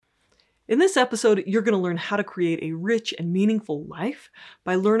In this episode, you're going to learn how to create a rich and meaningful life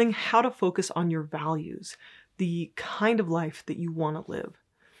by learning how to focus on your values, the kind of life that you want to live.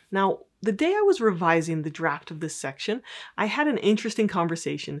 Now, the day I was revising the draft of this section, I had an interesting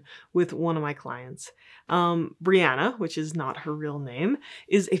conversation with one of my clients. Brianna, which is not her real name,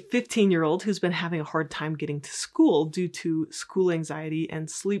 is a 15-year-old who's been having a hard time getting to school due to school anxiety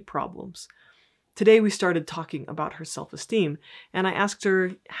and sleep problems. Today we started talking about her self-esteem, and I asked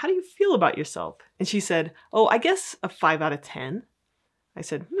her, "How do you feel about yourself?" And she said, "Oh, I guess a 5 out of 10. I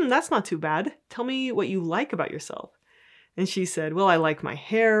said, "That's not too bad. Tell me what you like about yourself." And she said, "Well, I like my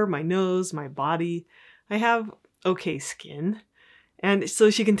hair, my nose, my body. I have okay skin." And so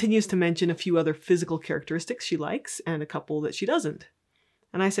she continues to mention a few other physical characteristics she likes and a couple that she doesn't.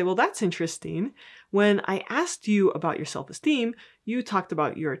 And I say, "Well, that's interesting. When I asked you about your self-esteem, you talked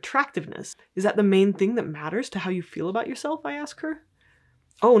about your attractiveness. Is that the main thing that matters to how you feel about yourself?" I ask her.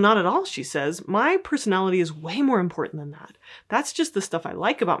 "Oh, not at all," she says. "My personality is way more important than that. That's just the stuff I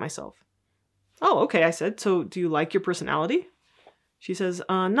like about myself." "Oh, okay," I said. "So do you like your personality?" She says,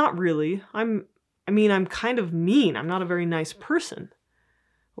 "Not really. I'm kind of mean. I'm not a very nice person."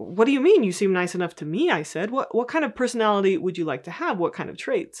 "What do you mean? You seem nice enough to me," I said. What kind of personality would you like to have? What kind of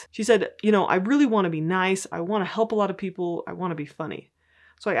traits?" She said, "I really want to be nice. I want to help a lot of people. I want to be funny."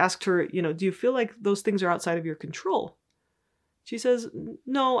 So I asked her, "Do you feel like those things are outside of your control?" She says,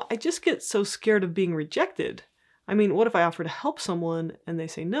 "No, I just get so scared of being rejected. What if I offer to help someone and they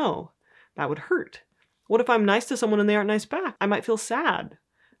say no? That would hurt. What if I'm nice to someone and they aren't nice back? I might feel sad.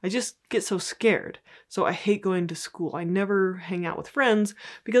 I just get so scared. So I hate going to school. I never hang out with friends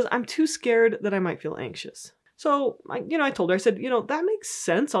because I'm too scared that I might feel anxious." So I told her, I said, that makes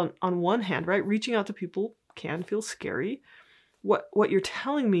sense on one hand, right? Reaching out to people can feel scary. What you're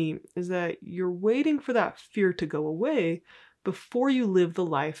telling me is that you're waiting for that fear to go away before you live the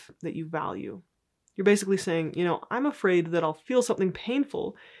life that you value. You're basically saying, I'm afraid that I'll feel something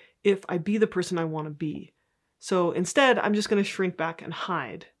painful if I be the person I want to be. So instead, I'm just going to shrink back and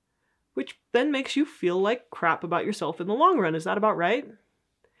hide, which then makes you feel like crap about yourself in the long run. Is that about right?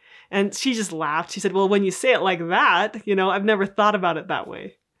 And she just laughed. She said, "Well, when you say it like that, I've never thought about it that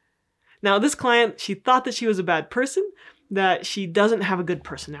way." Now, this client, she thought that she was a bad person, that she doesn't have a good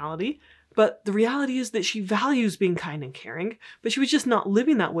personality, but the reality is that she values being kind and caring, but she was just not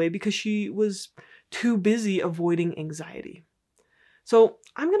living that way because she was too busy avoiding anxiety. So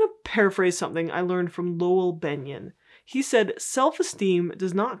I'm going to paraphrase something I learned from Lowell Benyon. He said, self-esteem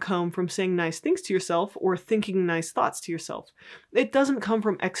does not come from saying nice things to yourself or thinking nice thoughts to yourself. It doesn't come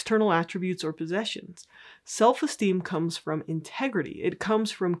from external attributes or possessions. Self-esteem comes from integrity. It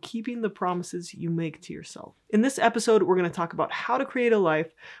comes from keeping the promises you make to yourself. In this episode, we're going to talk about how to create a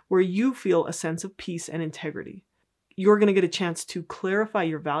life where you feel a sense of peace and integrity. You're going to get a chance to clarify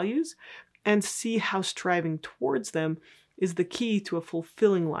your values and see how striving towards them is the key to a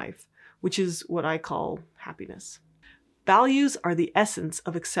fulfilling life, which is what I call happiness. Values are the essence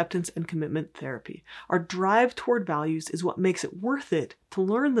of acceptance and commitment therapy. Our drive toward values is what makes it worth it to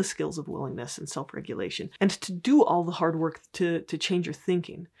learn the skills of willingness and self-regulation and to do all the hard work to change your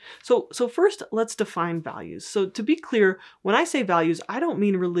thinking. So first, let's define values. So to be clear, when I say values, I don't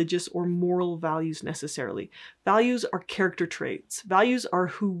mean religious or moral values necessarily. Values are character traits. Values are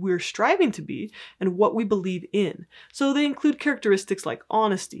who we're striving to be and what we believe in. So they include characteristics like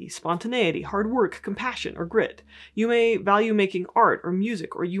honesty, spontaneity, hard work, compassion, or grit. You may value making art or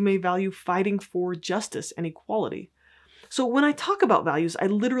music, or you may value fighting for justice and equality. So when I talk about values, I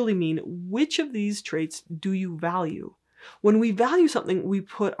literally mean, which of these traits do you value? When we value something, we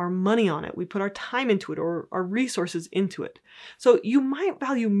put our money on it, we put our time into it, or our resources into it. So you might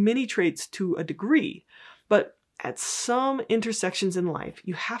value many traits to a degree, but at some intersections in life,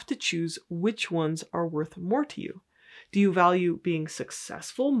 you have to choose which ones are worth more to you. Do you value being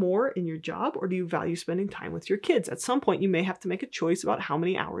successful more in your job, or do you value spending time with your kids? At some point, you may have to make a choice about how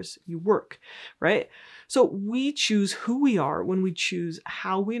many hours you work, right? So we choose who we are when we choose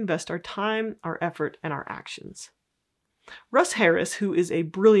how we invest our time, our effort, and our actions. Russ Harris, who is a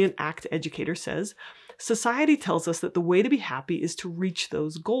brilliant ACT educator, says, "Society tells us that the way to be happy is to reach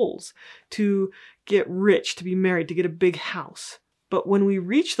those goals, to get rich, to be married, to get a big house. But when we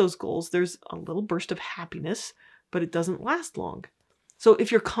reach those goals, there's a little burst of happiness, but it doesn't last long. So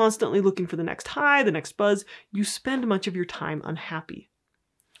if you're constantly looking for the next high, the next buzz, you spend much of your time unhappy."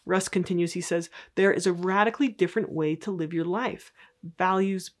 Russ continues, he says, "There is a radically different way to live your life,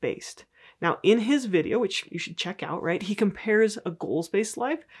 values-based." Now, in his video, which you should check out, right, he compares a goals-based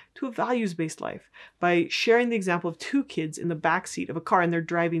life to a values-based life by sharing the example of two kids in the backseat of a car and they're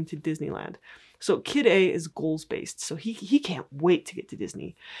driving to Disneyland. So kid A is goals-based, so he can't wait to get to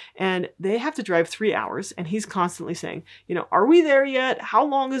Disney. And they have to drive 3 hours, and he's constantly saying, are we there yet? How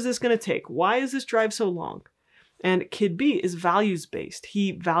long is this going to take? Why is this drive so long? And kid B is values-based.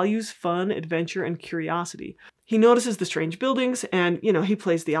 He values fun, adventure, and curiosity. He notices the strange buildings, and, he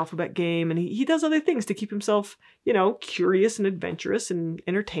plays the alphabet game, and he does other things to keep himself, curious and adventurous and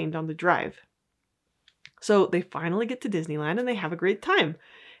entertained on the drive. So they finally get to Disneyland, and they have a great time.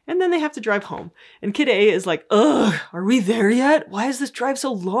 And then they have to drive home. And kid A is like, ugh, are we there yet? Why is this drive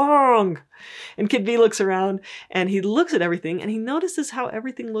so long? And kid B looks around, and he looks at everything, and he notices how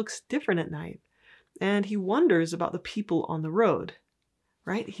everything looks different at night. And he wonders about the people on the road,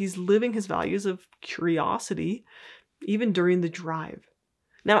 right? He's living his values of curiosity even during the drive.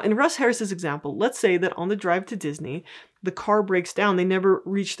 Now, in Russ Harris's example, let's say that on the drive to Disney, the car breaks down. They never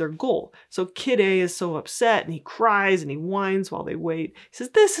reach their goal. So kid A is so upset, and he cries and he whines while they wait. He says,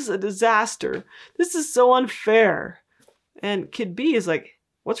 this is a disaster. This is so unfair. And kid B is like,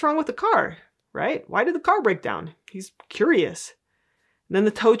 what's wrong with the car, right? Why did the car break down? He's curious. And then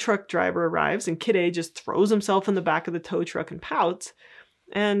the tow truck driver arrives, and kid A just throws himself in the back of the tow truck and pouts.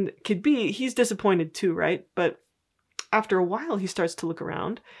 And kid B, he's disappointed too, right? But after a while, he starts to look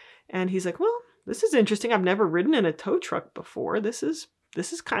around, and he's like, well, this is interesting. I've never ridden in a tow truck before. This is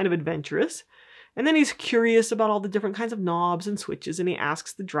kind of adventurous. And then he's curious about all the different kinds of knobs and switches, and he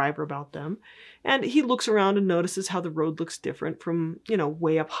asks the driver about them. And he looks around and notices how the road looks different from,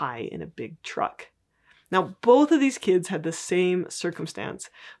 way up high in a big truck. Now, both of these kids had the same circumstance,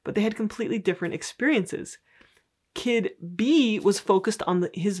 but they had completely different experiences. Kid B was focused on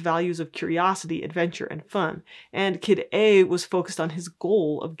his values of curiosity, adventure, and fun, and kid A was focused on his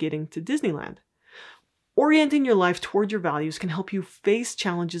goal of getting to Disneyland. Orienting your life toward your values can help you face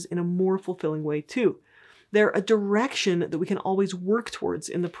challenges in a more fulfilling way too. They're a direction that we can always work towards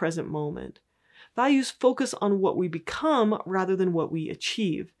in the present moment. Values focus on what we become rather than what we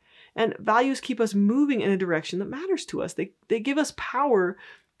achieve. And values keep us moving in a direction that matters to us. They give us power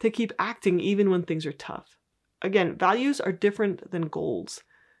to keep acting even when things are tough. Again, values are different than goals.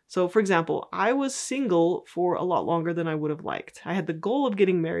 So for example, I was single for a lot longer than I would have liked. I had the goal of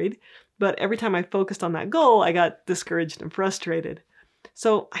getting married, but every time I focused on that goal, I got discouraged and frustrated.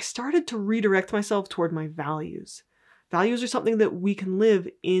 So I started to redirect myself toward my values. Values are something that we can live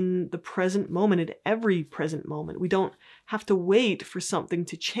in the present moment, at every present moment. We don't have to wait for something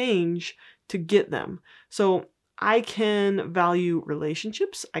to change to get them. So I can value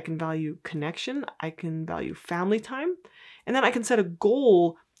relationships, I can value connection, I can value family time, and then I can set a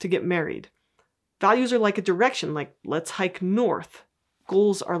goal to get married. Values are like a direction, like let's hike north.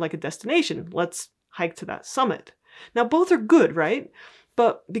 Goals are like a destination, let's hike to that summit. Now both are good, right?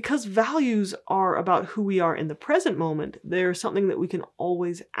 But because values are about who we are in the present moment, they're something that we can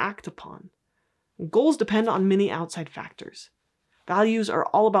always act upon. Goals depend on many outside factors. Values are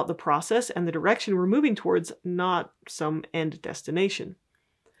all about the process and the direction we're moving towards, not some end destination.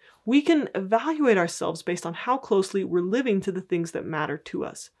 We can evaluate ourselves based on how closely we're living to the things that matter to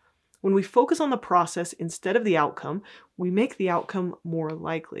us. When we focus on the process instead of the outcome, we make the outcome more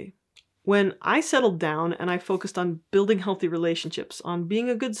likely. When I settled down and I focused on building healthy relationships, on being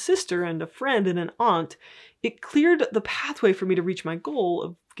a good sister and a friend and an aunt, it cleared the pathway for me to reach my goal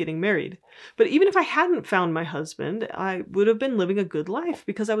of getting married. But even if I hadn't found my husband, I would have been living a good life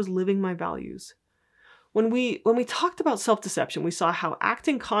because I was living my values. When we talked about self-deception, we saw how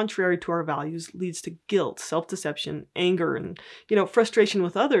acting contrary to our values leads to guilt, self-deception, anger, and frustration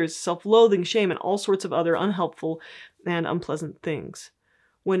with others, self-loathing, shame, and all sorts of other unhelpful and unpleasant things.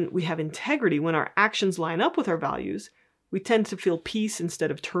 When we have integrity, when our actions line up with our values, we tend to feel peace instead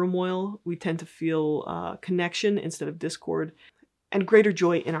of turmoil. We tend to feel connection instead of discord, and greater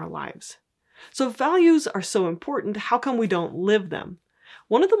joy in our lives. So if values are so important, how come we don't live them?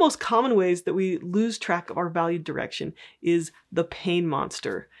 One of the most common ways that we lose track of our valued direction is the pain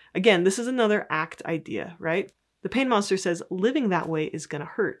monster. Again, this is another ACT idea, right? The pain monster says living that way is going to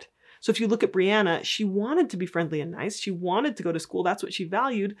hurt. So if you look at Brianna, she wanted to be friendly and nice. She wanted to go to school. That's what she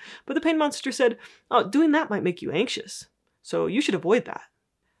valued. But the pain monster said, oh, doing that might make you anxious. So you should avoid that.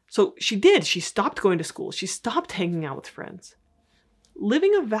 So she did. She stopped going to school. She stopped hanging out with friends.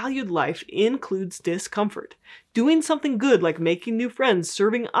 Living a valued life includes discomfort. Doing something good like making new friends,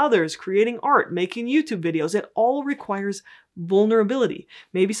 serving others, creating art, making YouTube videos, it all requires vulnerability,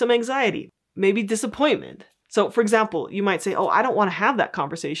 maybe some anxiety, maybe disappointment. So for example, you might say, oh, I don't want to have that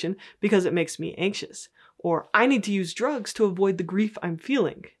conversation because it makes me anxious. Or I need to use drugs to avoid the grief I'm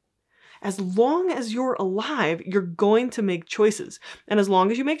feeling. As long as you're alive, you're going to make choices. And as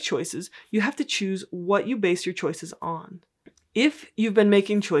long as you make choices, you have to choose what you base your choices on. If you've been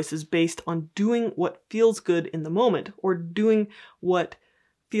making choices based on doing what feels good in the moment or doing what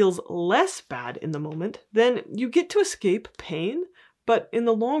feels less bad in the moment, then you get to escape pain. But in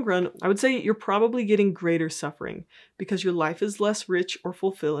the long run, I would say you're probably getting greater suffering because your life is less rich or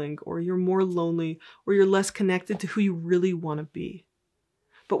fulfilling, or you're more lonely, or you're less connected to who you really want to be.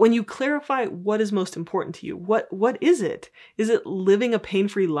 But when you clarify what is most important to you, what is it? Is it living a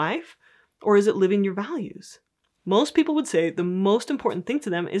pain-free life, or is it living your values? Most people would say the most important thing to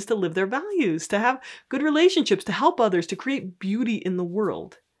them is to live their values, to have good relationships, to help others, to create beauty in the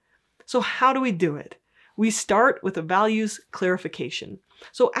world. So how do we do it? We start with a values clarification.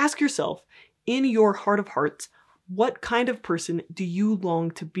 So ask yourself, in your heart of hearts, what kind of person do you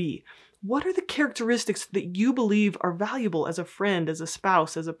long to be? What are the characteristics that you believe are valuable as a friend, as a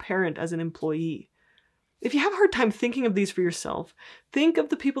spouse, as a parent, as an employee? If you have a hard time thinking of these for yourself, think of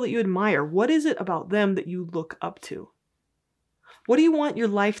the people that you admire. What is it about them that you look up to? What do you want your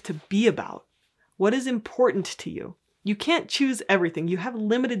life to be about? What is important to you? You can't choose everything. You have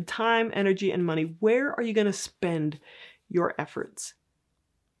limited time, energy, and money. Where are you going to spend your efforts?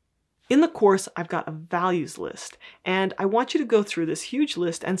 In the course, I've got a values list, and I want you to go through this huge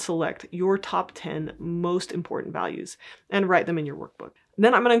list and select your top 10 most important values and write them in your workbook.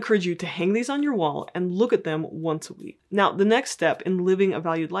 Then I'm going to encourage you to hang these on your wall and look at them once a week. Now, the next step in living a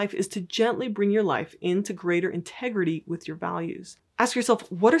valued life is to gently bring your life into greater integrity with your values. Ask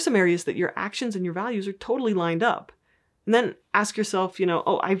yourself, what are some areas that your actions and your values are totally lined up? And then ask yourself,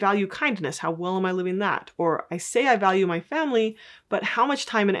 I value kindness. How well am I living that? Or I say I value my family, but how much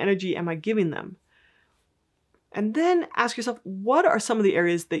time and energy am I giving them? And then ask yourself, what are some of the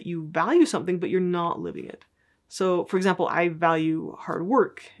areas that you value something, but you're not living it? So, for example, I value hard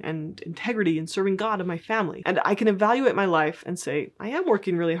work and integrity and serving God and my family. And I can evaluate my life and say, I am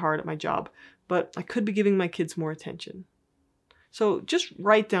working really hard at my job, but I could be giving my kids more attention. So just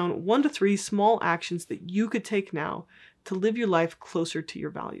write down 1 to 3 small actions that you could take now to live your life closer to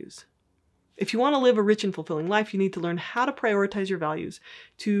your values. If you want to live a rich and fulfilling life, you need to learn how to prioritize your values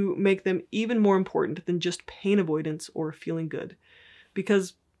to make them even more important than just pain avoidance or feeling good.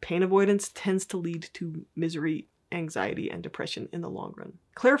 Because pain avoidance tends to lead to misery, anxiety, and depression in the long run.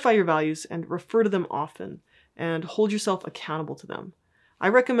 Clarify your values and refer to them often, and hold yourself accountable to them. I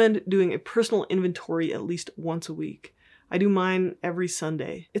recommend doing a personal inventory at least once a week. I do mine every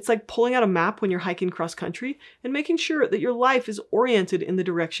Sunday. It's like pulling out a map when you're hiking cross country and making sure that your life is oriented in the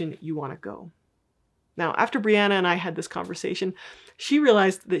direction you want to go. Now, after Brianna and I had this conversation, she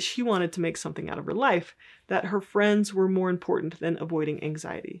realized that she wanted to make something out of her life, that her friends were more important than avoiding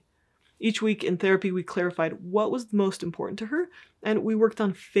anxiety. Each week in therapy, we clarified what was most important to her, and we worked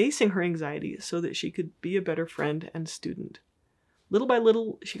on facing her anxiety so that she could be a better friend and student. Little by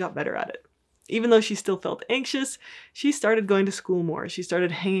little, she got better at it. Even though she still felt anxious, she started going to school more. She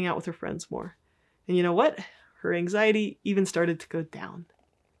started hanging out with her friends more. And you know what? Her anxiety even started to go down.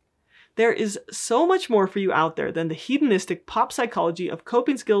 There is so much more for you out there than the hedonistic pop psychology of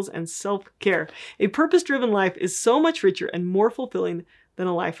coping skills and self-care. A purpose-driven life is so much richer and more fulfilling than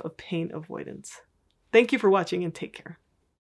a life of pain avoidance. Thank you for watching and take care.